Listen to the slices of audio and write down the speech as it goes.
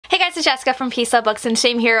it's Jessica from Peace Love Books, and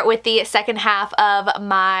Shame here with the second half of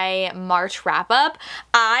my March wrap-up.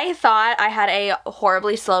 I thought I had a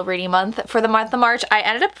horribly slow reading month for the month of March. I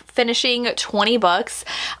ended up finishing 20 books.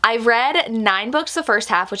 I've read 9 books the first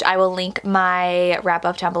half, which I will link my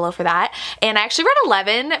wrap-up down below for that. And I actually read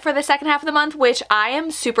 11 for the second half of the month, which I am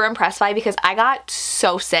super impressed by because I got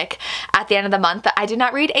so sick at the end of the month that I did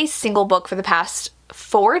not read a single book for the past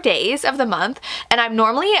 4 days of the month, and I'm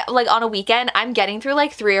normally, like, on a weekend I'm getting through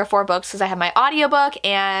like 3 or 4 books because I have my audiobook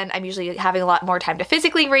and I'm usually having a lot more time to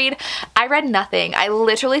physically read. I read nothing. I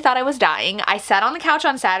literally thought I was dying. I sat on the couch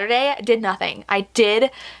on Saturday, did nothing. I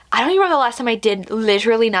don't even remember the last time I did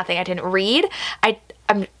literally nothing. I didn't read.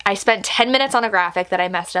 I spent 10 minutes on a graphic that I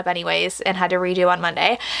messed up anyways and had to redo on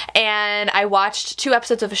Monday, and I watched 2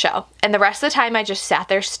 episodes of a show, and the rest of the time I just sat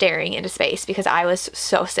there staring into space because I was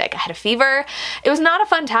so sick. I had a fever. It was not a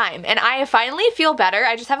fun time, and I finally feel better.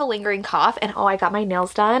 I just have a lingering cough, and oh, I got my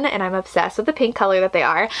nails done and I'm obsessed with the pink color that they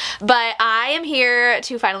are. But I am here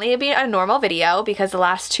to finally be a normal video because the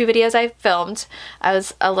last 2 videos I filmed I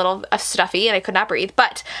was a little stuffy and I could not breathe.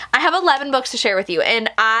 But I have 11 books to share with you,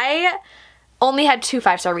 and I only had 2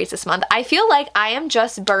 5-star reads this month. I feel like I am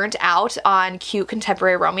just burnt out on cute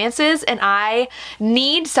contemporary romances and I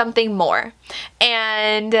need something more.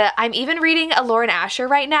 And I'm even reading a Lauren Asher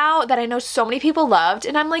right now that I know so many people loved,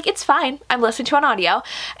 and I'm like, it's fine. I'm listening to on audio.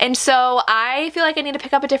 And so I feel like I need to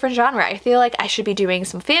pick up a different genre. I feel like I should be doing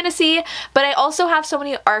some fantasy, but I also have so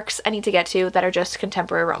many arcs I need to get to that are just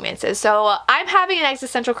contemporary romances. So I'm having an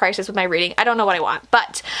existential crisis with my reading. I don't know what I want,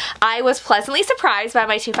 but I was pleasantly surprised by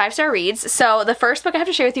my 2 5-star reads. So the first book I have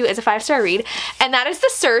to share with you is a 5-star read, and that is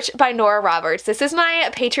The Search by Nora Roberts. This is my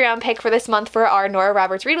Patreon pick for this month for our Nora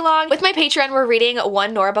Roberts read along. With my Patreon, we're reading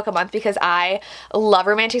 1 Nora book a month because I love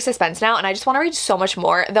romantic suspense now and I just want to read so much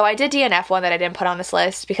more. Though I did DNF one that I didn't put on this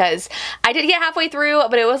list because I did get halfway through,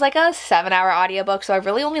 but it was like a 7-hour audiobook, so I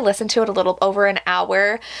really only listened to it a little over an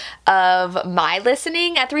hour of my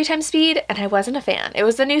listening at 3 times speed, and I wasn't a fan. It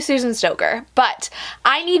was the new Susan Stoker, but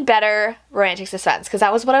I need better romantic suspense because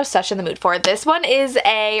that was what I was such in the mood for. This one is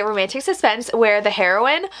a romantic suspense where the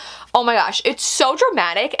heroine, oh my gosh, it's so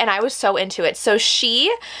dramatic and I was so into it. So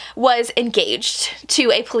she was engaged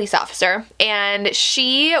to a police officer and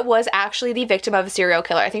she was actually the victim of a serial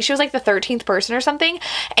killer. I think she was like the 13th person or something,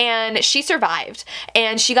 and she survived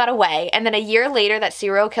and she got away, and then a year later that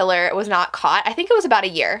serial killer was not caught. I think it was about a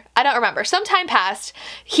year. I don't remember. Some time passed.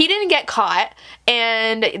 He didn't get caught,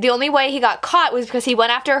 and the only way he got caught was because he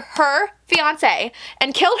went after her fiance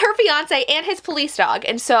and killed her fiance and his police dog.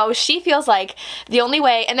 And so she feels like the only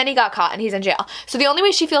way, and then he got caught and he's in jail. So the only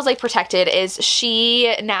way she feels like protected is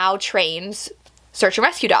she now trains search and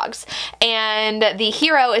rescue dogs, and the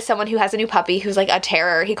hero is someone who has a new puppy who's like a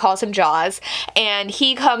terror. He calls him Jaws, and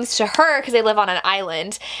he comes to her because they live on an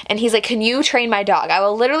island, and he's like, can you train my dog? I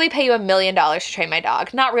will literally pay you $1 million to train my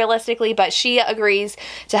dog. Not realistically, but she agrees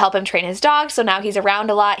to help him train his dog, so now he's around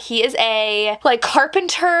a lot. He is a like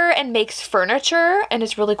carpenter and makes furniture, and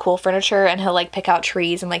it's really cool furniture, and he'll like pick out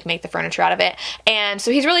trees and like make the furniture out of it. And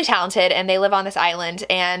so he's really talented, and they live on this island,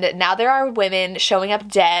 and now there are women showing up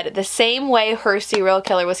dead the same way her serial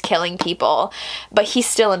killer was killing people, but he's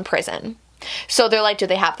still in prison. So they're like, do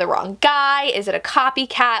they have the wrong guy? Is it a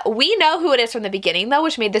copycat? We know who it is from the beginning though,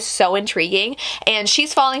 which made this so intriguing. And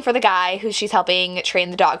she's falling for the guy who she's helping train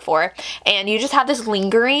the dog for. And you just have this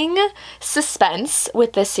lingering suspense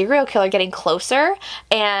with the serial killer getting closer.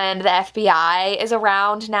 And the FBI is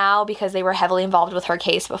around now because they were heavily involved with her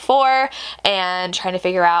case before and trying to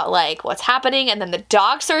figure out like what's happening. And then the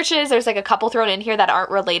dog searches, there's like a couple thrown in here that aren't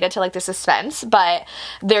related to like the suspense, but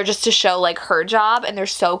they're just to show like her job, and they're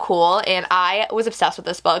so cool. And I was obsessed with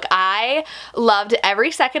this book. I loved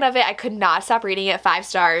every second of it. I could not stop reading it. 5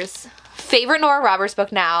 stars. Favorite Nora Roberts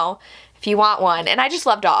book now, if you want one. And I just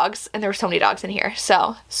love dogs, and there were so many dogs in here.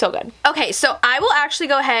 So good. Okay, so I will actually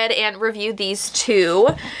go ahead and review these 2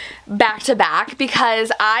 back to back because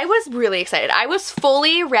I was really excited. I was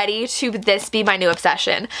fully ready to this be my new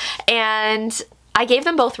obsession. And I gave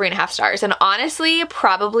them both 3.5 stars. And honestly,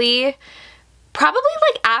 probably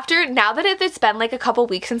like after, now that it's been like a couple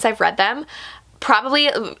weeks since I've read them, probably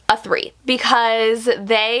a 3 because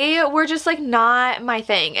they were just like not my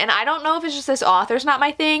thing. And I don't know if it's just this author's not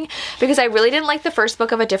my thing because I really didn't like the first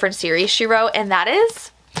book of a different series she wrote, and that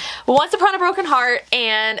is Once Upon a Broken Heart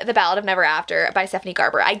and The Ballad of Never After by Stephanie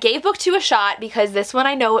Garber. I gave book 2 a shot because this one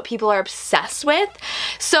I know what people are obsessed with.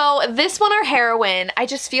 So this one, our heroine, I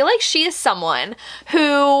just feel like she is someone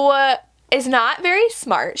who is not very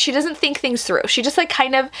smart. She doesn't think things through. She just like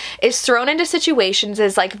kind of is thrown into situations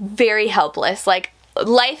as like very helpless. Like,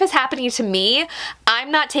 life is happening to me. I'm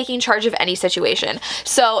not taking charge of any situation.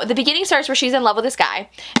 So the beginning starts where she's in love with this guy,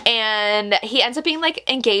 and he ends up being like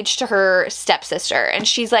engaged to her stepsister, and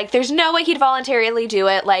she's like, there's no way he'd voluntarily do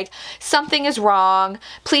it, like something is wrong,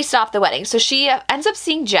 please stop the wedding. So she ends up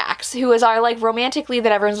seeing Jax, who is our like romantic lead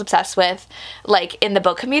that everyone's obsessed with like in the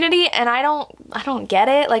book community, and I don't get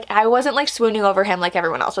it. Like I wasn't like swooning over him like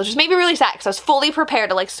everyone else, which just made me really sad because I was fully prepared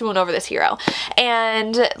to like swoon over this hero.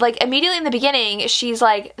 And like immediately in the beginning he's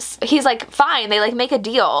like fine, they like make a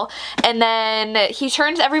deal, and then he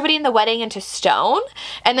turns everybody in the wedding into stone,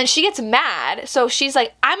 and then she gets mad, so she's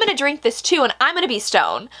like, I'm gonna drink this too and I'm gonna be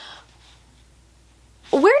stone.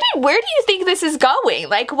 Where do you think this is going?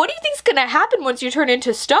 Like, what do you think's gonna happen once you turn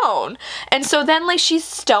into stone? And so then like she's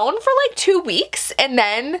stone for like 2 weeks, and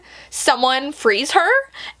then someone frees her,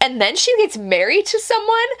 and then she gets married to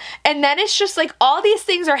someone, and then it's just like all these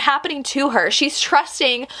things are happening to her. She's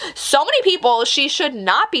trusting so many people she should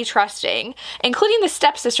not be trusting, including the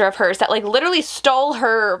stepsister of hers that like literally stole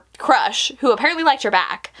her crush, who apparently liked her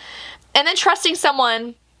back, and then trusting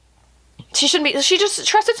someone she shouldn't be. She just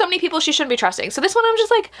trusted so many people she shouldn't be trusting. So this one I'm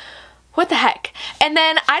just like, what the heck? And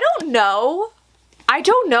then I don't know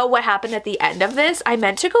what happened at the end of this. I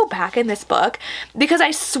meant to go back in this book because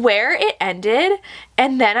I swear it ended,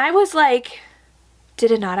 and then I was like,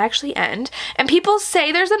 did it not actually end? And people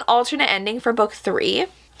say there's an alternate ending for book 3.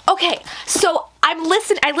 Okay, so I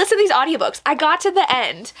listened to these audiobooks. I got to the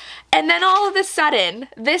end, and then all of a sudden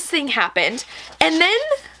this thing happened, and then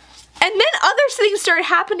other things started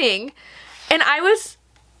happening. And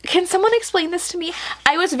can someone explain this to me?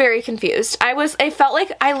 I was very confused. I felt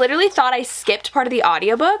like I literally thought I skipped part of the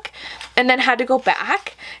audiobook and then had to go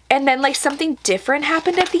back, and then like something different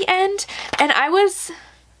happened at the end, and I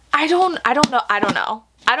don't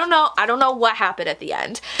know what happened at the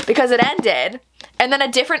end, because it ended and then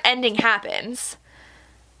a different ending happens.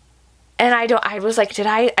 And I was like,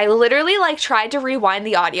 I literally like tried to rewind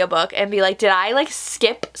the audiobook and be like, did I like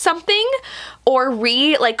skip something or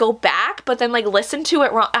go back, but then like listen to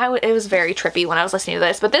it wrong? It was very trippy when I was listening to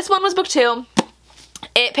this. But this one was book 2.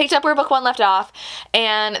 It picked up where book 1 left off,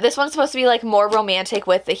 and this one's supposed to be like more romantic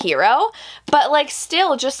with the hero, but like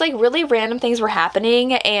still just like really random things were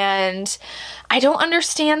happening, and I don't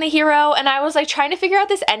understand the hero, and I was like trying to figure out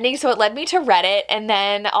this ending, so it led me to Reddit, and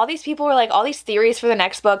then all these people were like, all these theories for the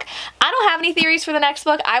next book. I don't have any theories for the next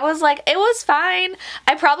book. I was like, it was fine.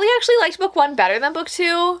 I probably actually liked book 1 better than book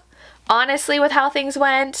 2, honestly, with how things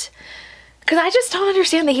went. Because I just don't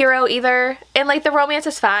understand the hero either. And like the romance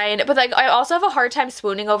is fine, but like I also have a hard time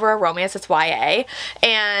swooning over a romance that's YA.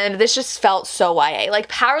 And this just felt so YA. Like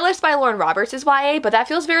Powerless by Lauren Roberts is YA, but that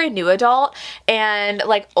feels very new adult and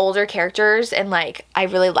like older characters, and like I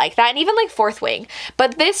really like that. And even like Fourth Wing.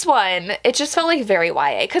 But this one, it just felt like very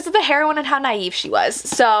YA because of the heroine and how naive she was.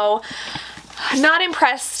 So not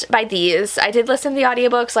impressed by these. I did listen to the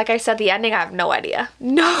audiobooks. Like I said, the ending, I have no idea.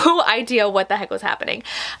 No idea what the heck was happening.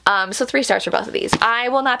 So 3 stars for both of these. I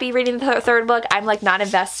will not be reading the third book. I'm like not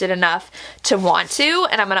invested enough to want to,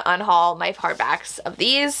 and I'm going to unhaul my hardbacks of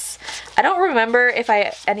these. I don't remember if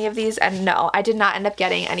any of these, and no, I did not end up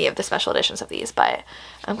getting any of the special editions of these, but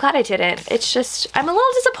I'm glad I didn't. It's just, I'm a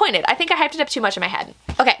little disappointed. I think I hyped it up too much in my head.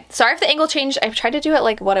 Okay, sorry if the angle changed. I tried to do it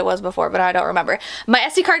like what it was before, but I don't remember. My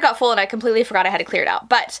SD card got full and I completely forgot I had to clear it out.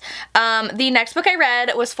 But the next book I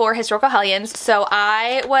read was for Historical Hellions. So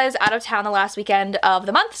I was out of town the last weekend of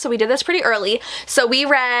the month, so we did this pretty early. So we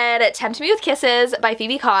read Tempt Me With Kisses by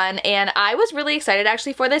Phoebe Kahn, and I was really excited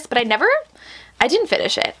actually for this, but I didn't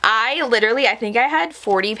finish it. I think I had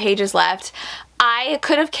 40 pages left. I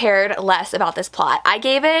could have cared less about this plot. I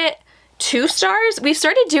gave it 2 stars. We've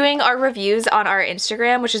started doing our reviews on our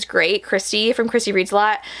Instagram, which is great. Christy from Christy Reads a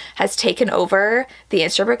Lot has taken over the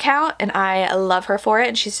Instagram account, and I love her for it,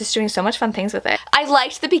 and she's just doing so much fun things with it. I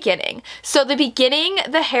liked the beginning. So the beginning,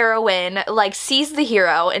 the heroine like sees the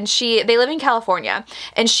hero, and they live in California,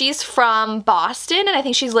 and she's from Boston, and I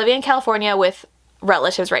think she's living in California with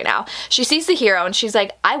relatives right now. She sees the hero and she's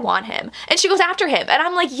like, I want him. And she goes after him. And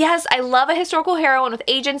I'm like, yes, I love a historical heroine with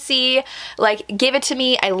agency. Like, give it to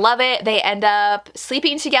me. I love it. They end up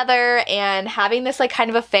sleeping together and having this like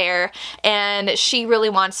kind of affair. And she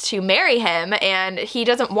really wants to marry him and he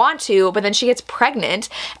doesn't want to, but then she gets pregnant.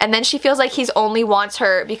 And then she feels like he's only wants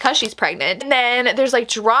her because she's pregnant. And then there's like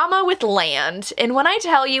drama with land. And when I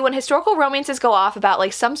tell you, when historical romances go off about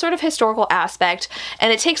like some sort of historical aspect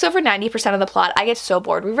and it takes over 90% of the plot, I get get so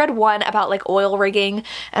bored. We read one about like oil rigging,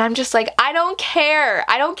 and I'm just like, I don't care.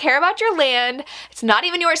 I don't care about your land. It's not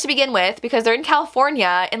even yours to begin with, because they're in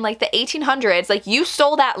California in like the 1800s. Like, you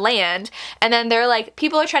stole that land, and then they're like,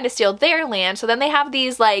 people are trying to steal their land. So then they have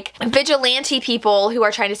these like vigilante people who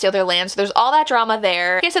are trying to steal their land. So there's all that drama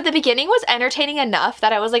there. I guess at the beginning was entertaining enough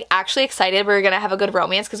that I was like actually excited we were gonna have a good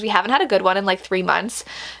romance, because we haven't had a good one in like 3 months.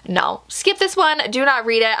 No, skip this one. Do not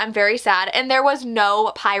read it. I'm very sad. And there was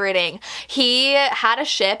no pirating. He had a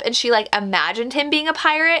ship, and she like imagined him being a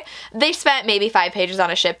pirate. They spent maybe 5 pages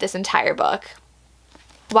on a ship this entire book.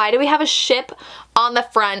 Why do we have a ship on the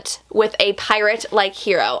front with a pirate-like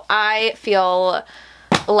hero? I feel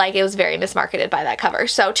like it was very mismarketed by that cover.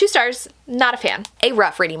 So 2 stars, not a fan. A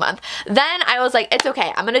rough reading month. Then I was like, it's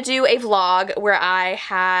okay. I'm gonna do a vlog where I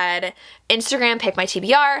had Instagram pick my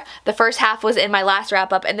TBR. The first half was in my last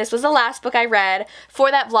wrap up, and this was the last book I read for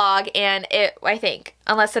that vlog, and it, I think,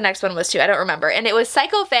 unless the next one was too, I don't remember, and it was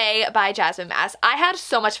Psycho Fae by Jasmine Mass. I had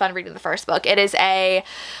so much fun reading the first book. It is a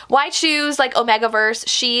Why Choose like Omegaverse.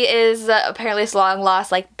 She is apparently this long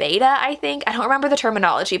lost like beta, I think. I don't remember the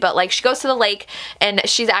terminology, but like she goes to the lake and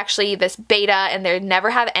she's actually this beta, and they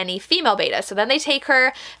never have any female beta. So then they take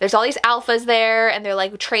her, there's all these alphas there, and they're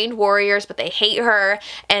like trained warriors, but they hate her,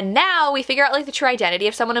 and now we figure out like the true identity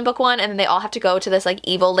of someone in book 1, and then they all have to go to this like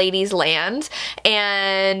evil lady's land,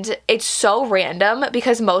 and it's so random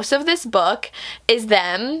because most of this book is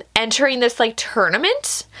them entering this like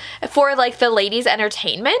tournament for like the ladies'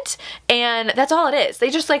 entertainment, and that's all it is.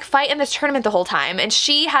 They just like fight in this tournament the whole time, and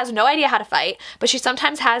she has no idea how to fight, but she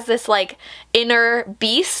sometimes has this like inner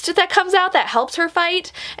beast that comes out that helps her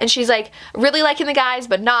fight, and she's like really liking the guys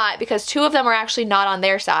but not, because 2 of them are actually not on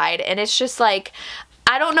their side, and it's just like,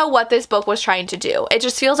 I don't know what this book was trying to do. It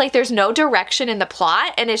just feels like there's no direction in the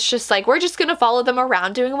plot, and it's just like, we're just gonna follow them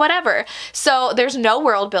around doing whatever. So there's no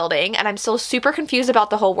world building, and I'm still super confused about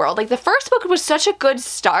the whole world. Like, the first book was such a good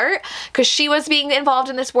start because she was being involved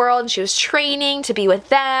in this world and she was training to be with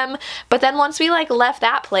them, but then once we like left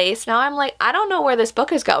that place, now I'm like, I don't know where this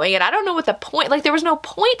book is going, and I don't know what the point, like there was no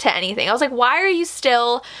point to anything. I was like, why are you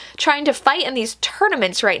still trying to fight in these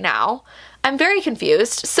tournaments right now? I'm very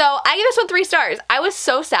confused. So I give this one 3 stars. I was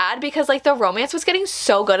so sad because like the romance was getting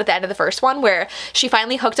so good at the end of the first one, where she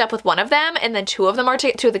finally hooked up with one of them, and then 2 of them are 2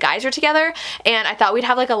 of the guys are together, and I thought we'd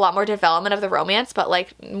have like a lot more development of the romance, but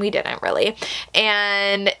like we didn't really.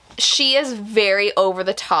 And she is very over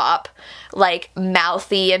the top, like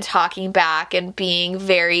mouthy and talking back and being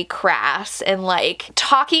very crass and like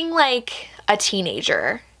talking like a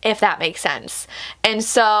teenager, if that makes sense. And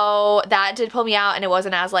so that did pull me out, and it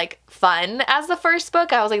wasn't as like fun as the first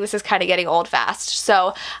book. I was like, this is kind of getting old fast.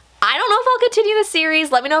 So I don't know if I'll continue the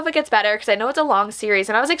series. Let me know if it gets better, because I know it's a long series,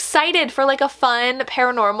 and I was excited for like a fun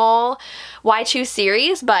paranormal Why Choose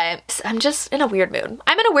series, but I'm just in a weird mood.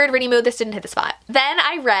 I'm in a weird reading mood. This didn't hit the spot. Then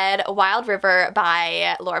I read Wild River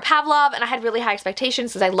by Laura Pavlov, and I had really high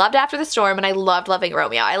expectations because I loved After the Storm and I loved Loving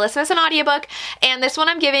Romeo. I listened to this an audiobook, and this one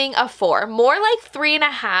I'm giving a 4. More like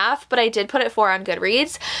 3.5, but I did put it 4 on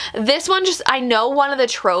Goodreads. This one just, I know one of the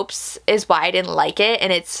tropes is why I didn't like it,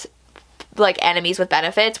 and it's like enemies with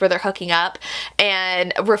benefits, where they're hooking up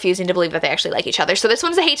and refusing to believe that they actually like each other. So this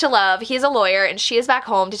one's a hate to love. He's a lawyer, and she is back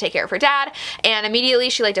home to take care of her dad, and immediately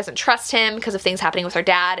she like doesn't trust him because of things happening with her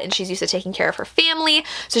dad, and she's used to taking care of her family,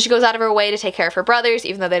 so she goes out of her way to take care of her brothers,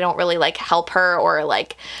 even though they don't really like help her or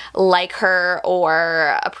like her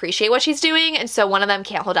or appreciate what she's doing. And so one of them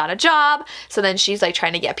can't hold down a job, so then she's like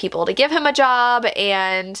trying to get people to give him a job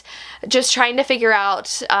and just trying to figure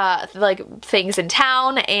out like things in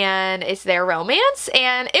town, and it's their romance,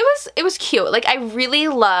 and it was cute. Like, I really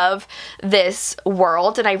love this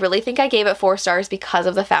world, and I really think I gave it 4 stars because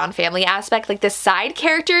of the found family aspect. Like, the side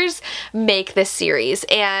characters make this series,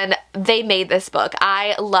 and they made this book.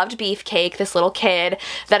 I loved Beefcake, this little kid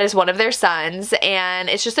that is one of their sons, and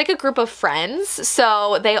it's just like a group of friends,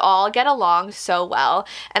 so they all get along so well,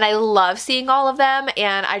 and I love seeing all of them,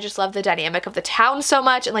 and I just love the dynamic of the town so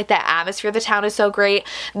much, and like the atmosphere of the town is so great.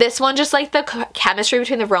 This one, just like the chemistry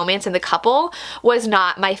between the romance and the couple was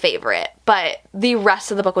not my favorite, but the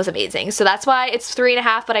rest of the book was amazing. So that's why it's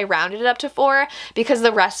 3.5, but I rounded it up to 4 because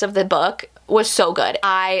the rest of the book was so good.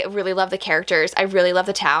 I really love the characters, I really love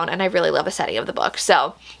the town, and I really love the setting of the book.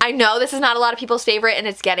 So I know this is not a lot of people's favorite, and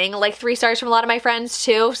it's getting like 3 stars from a lot of my friends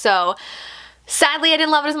too, so sadly I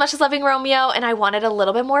didn't love it as much as Loving Romeo, and I wanted a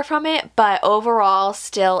little bit more from it, but overall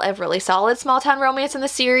still a really solid small town romance in the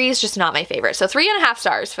series, just not my favorite. So 3.5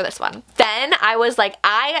 stars for this one. Then I was like,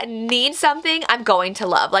 I need something I'm going to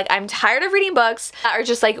love. Like, I'm tired of reading books that are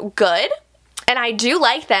just like good, and I do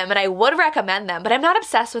like them and I would recommend them, but I'm not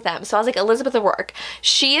obsessed with them. So I was like, Elizabeth O'Rourke,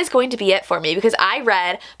 she is going to be it for me, because I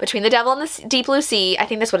read Between the Devil and the Deep Blue Sea, I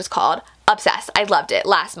think that's what it's called, obsessed. I loved it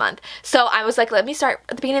last month. So I was like, let me start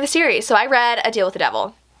at the beginning of the series. So I read A Deal with the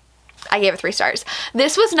Devil. I gave it 3 stars.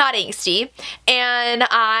 This was not angsty, and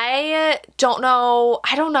I don't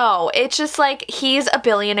know. It's just like, he's a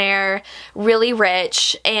billionaire, really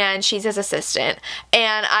rich, and she's his assistant.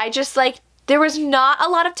 And I just like, there was not a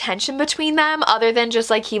lot of tension between them other than just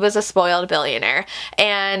like, he was a spoiled billionaire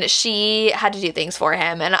and she had to do things for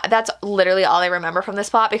him. And that's literally all I remember from this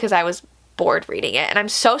plot, because I was bored reading it. And I'm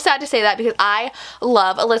so sad to say that, because I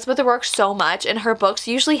love Elizabeth O'Rourke so much, and her books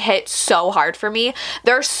usually hit so hard for me.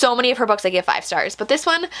 There are so many of her books I give 5 stars, but this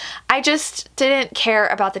one, I just didn't care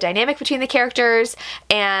about the dynamic between the characters,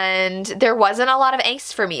 and there wasn't a lot of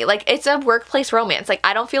angst for me. Like, it's a workplace romance. Like,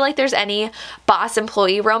 I don't feel like there's any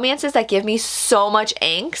boss-employee romances that give me so much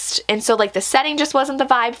angst, and so like, the setting just wasn't the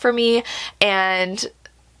vibe for me, and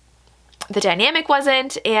the dynamic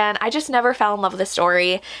wasn't, and I just never fell in love with the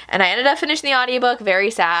story, and I ended up finishing the audiobook very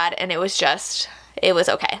sad, and it was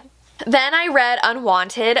okay. Then I read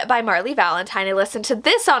Unwanted by Marley Valentine. I listened to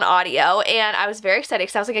this on audio, and I was very excited,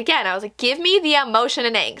 because I was like, give me the emotion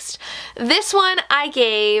and angst. This one I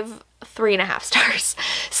gave 3.5 stars.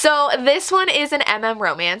 So this one is an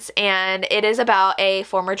romance, and it is about a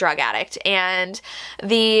former drug addict, and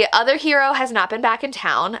the other hero has not been back in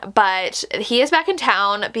town, but he is back in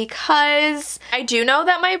town because I do know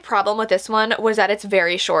that my problem with this one was that it's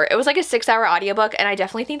very short. It was like a 6-hour audiobook, and I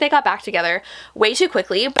definitely think they got back together way too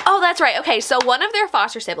quickly. Oh, that's right. Okay, so one of their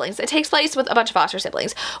foster siblings, it takes place with a bunch of foster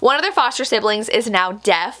siblings. One of their foster siblings is now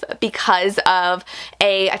deaf because of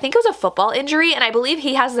I think it was a football injury, and I believe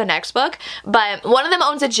he has the next book, but one of them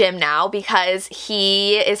owns a gym now because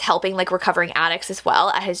he is helping like recovering addicts as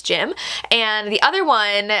well at his gym, and the other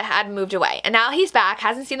one had moved away, and now he's back,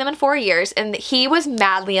 hasn't seen them in 4 years, and he was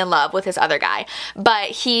madly in love with his other guy,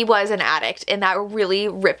 but he was an addict, and that really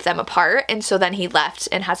ripped them apart, and so then he left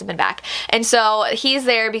and hasn't been back, and so he's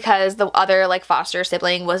there because the other like foster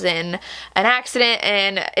sibling was in an accident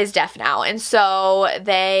and is deaf now, and so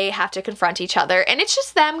they have to confront each other, and it's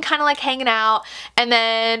just them kind of like hanging out and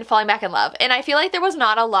then falling back in love. And I feel like there was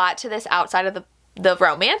not a lot to this outside of the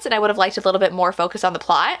romance, and I would have liked a little bit more focus on the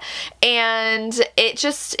plot, and it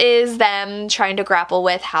just is them trying to grapple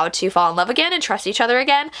with how to fall in love again and trust each other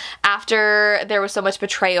again after there was so much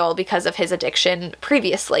betrayal because of his addiction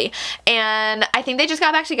previously. And I think they just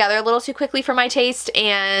got back together a little too quickly for my taste,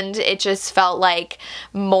 and it just felt like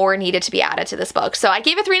more needed to be added to this book. So I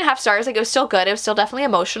gave it 3.5 stars. Like, it was still good, it was still definitely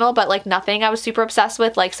emotional, but like nothing I was super obsessed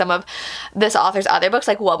with like some of this author's other books.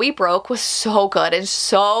 Like What We Broke was so good and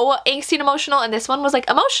so angsty and emotional, and this one was like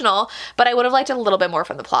emotional, but I would have liked a little bit more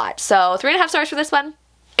from the plot. So 3.5 stars for this one.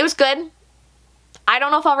 It was good. I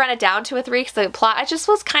don't know if I'll run it down to a 3 because the plot, I just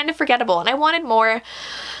was kind of forgettable, and I wanted more,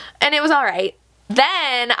 and it was alright.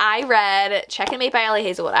 Then I read Check and Mate by Ellie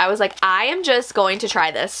Hazelwood. I was like, I am just going to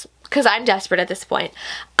try this because I'm desperate at this point.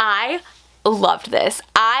 I loved this.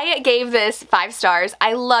 I gave this 5 stars.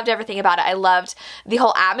 I loved everything about it. I loved the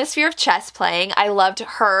whole atmosphere of chess playing. I loved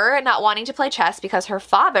her not wanting to play chess because her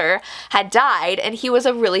father had died, and he was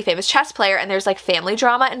a really famous chess player, and there's like family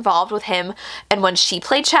drama involved with him and when she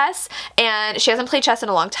played chess, and she hasn't played chess in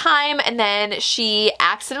a long time, and then she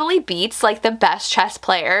accidentally beats like the best chess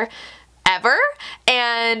player ever,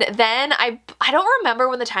 and then I don't remember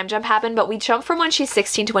when the time jump happened, but we jump from when she's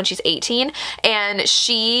 16 to when she's 18, and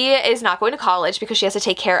she is not going to college because she has to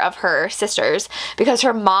take care of her sisters because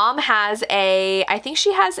her mom has I think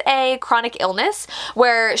she has a chronic illness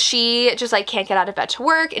where she just like can't get out of bed to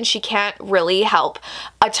work, and she can't really help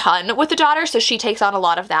a ton with the daughter, so she takes on a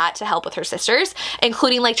lot of that to help with her sisters,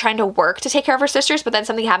 including like trying to work to take care of her sisters, but then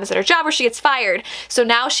something happens at her job where she gets fired, so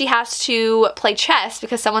now she has to play chess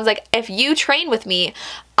because someone's like, if you train with me,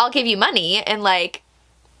 I'll give you money and like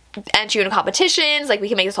enter you in competitions, like we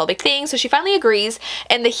can make this whole big thing. So she finally agrees,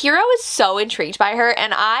 and the hero is so intrigued by her,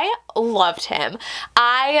 and I loved him.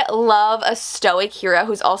 I love a stoic hero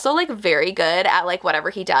who's also like very good at like whatever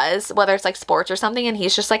he does, whether it's like sports or something, and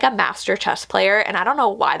he's just like a master chess player, and I don't know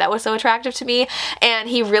why that was so attractive to me, and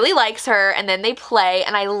he really likes her, and then they play,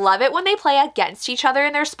 and I love it when they play against each other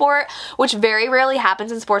in their sport, which very rarely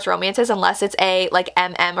happens in sports romances unless it's a like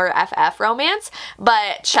MM or FF romance,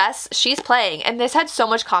 but chess, she's playing, and this had so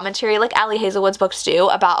much commentary like Ellie Hazelwood's books do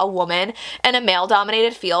about a woman in a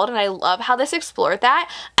male-dominated field, and I love how this explored that.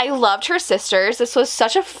 I loved her sisters. This was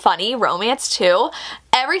such a funny romance too.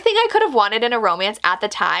 Everything I could have wanted in a romance at the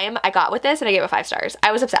time, I got with this, and I gave it 5 stars.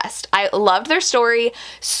 I was obsessed. I loved their story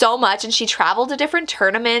so much, and she traveled to different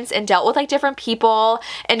tournaments and dealt with like different people,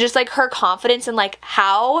 and just like her confidence in like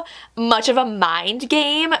how much of a mind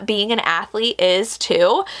game being an athlete is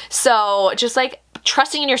too. So just like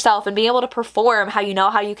trusting in yourself and being able to perform how you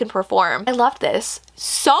know how you can perform. I loved this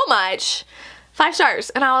so much. 5 stars.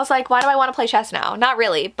 And I was like, why do I want to play chess now? Not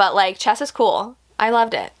really, but like chess is cool. I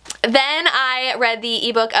loved it. Then I read the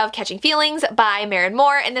ebook of Catching Feelings by Maren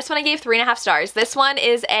Moore, and this one I gave 3.5 stars. This one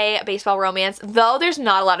is a baseball romance, though there's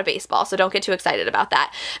not a lot of baseball, so don't get too excited about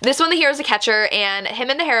that. This one, the hero's a catcher, and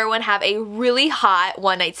him and the heroine have a really hot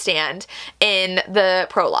one-night stand in the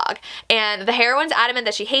prologue. And the heroine's adamant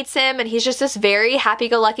that she hates him, and he's just this very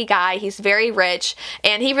happy-go-lucky guy. He's very rich,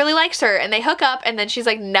 and he really likes her, and they hook up, and then she's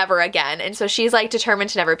like, never again. And so she's like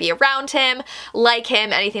determined to never be around him, like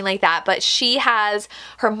him, anything like that. But she has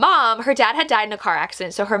her mom, her dad had died in a car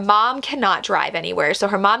accident, so her mom cannot drive anywhere, so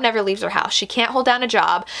her mom never leaves her house. She can't hold down a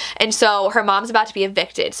job, and so her mom's about to be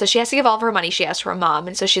evicted, so she has to give all of her money she has to her mom,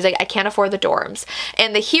 and so she's like, I can't afford the dorms.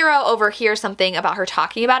 And the hero overhears something about her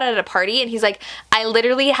talking about it at a party, and he's like, I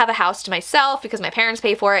literally have a house to myself because my parents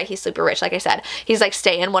pay for it. He's super rich, like I said. He's like,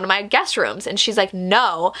 stay in one of my guest rooms, and she's like,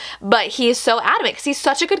 no, but he is so adamant because he's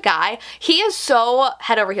such a good guy. He is so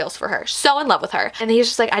head over heels for her, so in love with her, and he's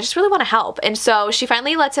just like, I just really want to help. And so she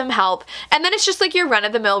finally lets him help, and then it's just like your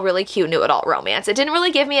run-of-the-mill really cute new adult romance. It didn't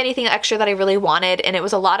really give me anything extra that I really wanted, and it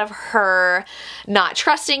was a lot of her not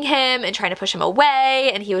trusting him and trying to push him away,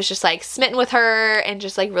 and he was just like smitten with her and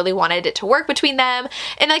just like really wanted it to work between them.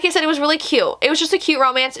 And like I said, it was really cute. It was just a cute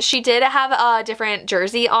romance. She did have a different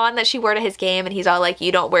jersey on that she wore to his game, and he's all like,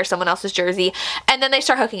 you don't wear someone else's jersey. And then they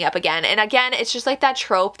start hooking up again, and again, it's just like that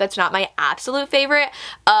trope that's not my absolute favorite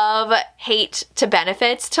of hate to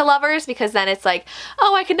benefits to lovers, because then it's like,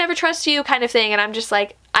 oh, I could never trust you kind of thing, and I'm just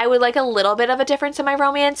like, I would like a little bit of a difference in my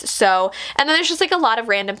romance. So, and then there's just like a lot of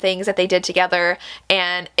random things that they did together,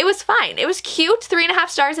 and it was fine. It was cute. 3.5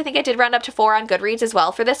 stars. I think I did round up to 4 on Goodreads as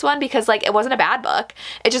well for this one, because like it wasn't a bad book.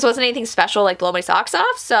 It just wasn't anything special like blow my socks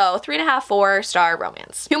off. So 3.5, 4-star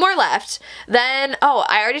romance. 2 more left. Then, oh,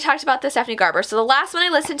 I already talked about the Stephanie Garber. So the last one I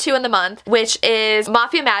listened to in the month, which is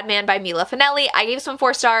Mafia Madman by Mila Finelli. I gave this one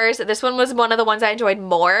 4 stars. This one was one of the ones I enjoyed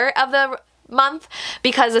more of the month,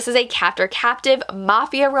 because this is a captor-captive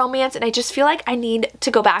mafia romance, and I just feel like I need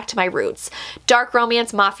to go back to my roots. Dark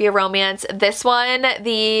romance, mafia romance. This one,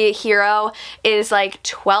 the hero is like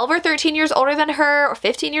 12 or 13 years older than her, or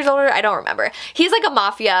 15 years older, I don't remember. He's like a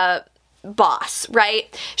mafia boss,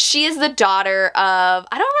 right? She is the daughter of,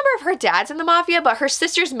 I don't remember if her dad's in the mafia, but her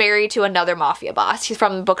sister's married to another mafia boss. He's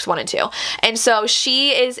from books 1 and 2. And so she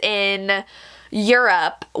is in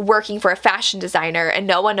Europe working for a fashion designer, and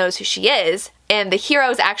no one knows who she is. And the hero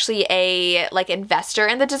is actually a like investor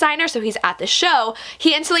in the designer, so he's at the show.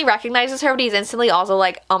 He instantly recognizes her, but he's instantly also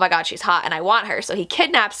like, oh my god, she's hot and I want her. So he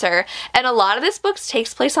kidnaps her, and a lot of this book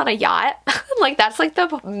takes place on a yacht. Like that's like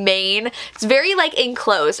the main, it's very like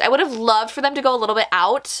enclosed. I would have loved for them to go a little bit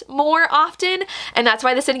out more often, and that's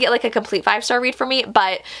why this didn't get like a complete 5-star read for me.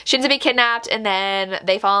 But she ends up being kidnapped, and then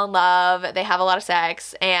they fall in love, they have a lot of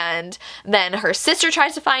sex, and then her sister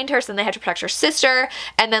tries to find her, so then they have to protect her sister,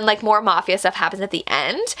 and then like more mafia stuff happens at the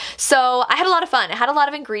end. So I had a lot of fun. It had a lot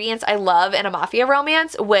of ingredients I love in a mafia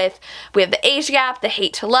romance. We have the age gap, the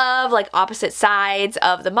hate to love, like opposite sides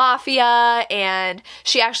of the mafia, and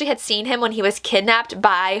she actually had seen him when he was kidnapped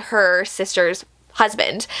by her sister's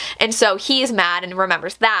husband, and so he's mad and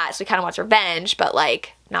remembers that, so he kind of wants revenge, but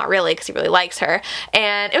like not really, because he really likes her.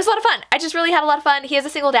 And it was a lot of fun. I just really had a lot of fun. He is a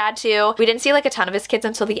single dad too. We didn't see like a ton of his kids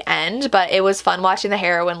until the end, but it was fun watching the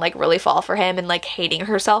heroine like really fall for him and like hating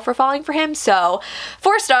herself for falling for him. So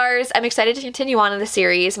 4 stars. I'm excited to continue on in the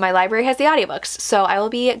series. My library has the audiobooks, so I will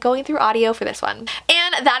be going through audio for this one.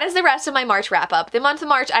 And that is the rest of my March wrap up. The month of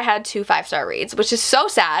March I had 2 5-star reads, which is so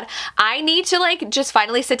sad. I need to like just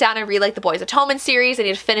finally sit down and read like the Boys Atonement series. I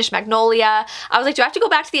need to finish Magnolia. I was like, do I have to go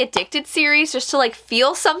back to the Addicted series just to like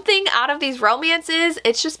feel something out of these romances?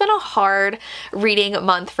 It's just been a hard reading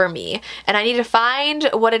month for me, and I need to find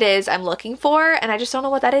what it is I'm looking for, and I just don't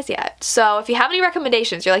know what that is yet. So if you have any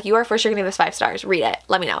recommendations, you're like, you are for sure gonna give this 5 stars, read it,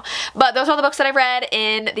 let me know. But those are all the books that I've read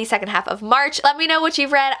in the second half of March. Let me know what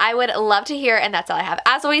you've read. I would love to hear, and that's all I have.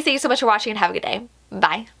 As always, thank you so much for watching, and have a good day.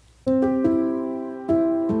 Bye.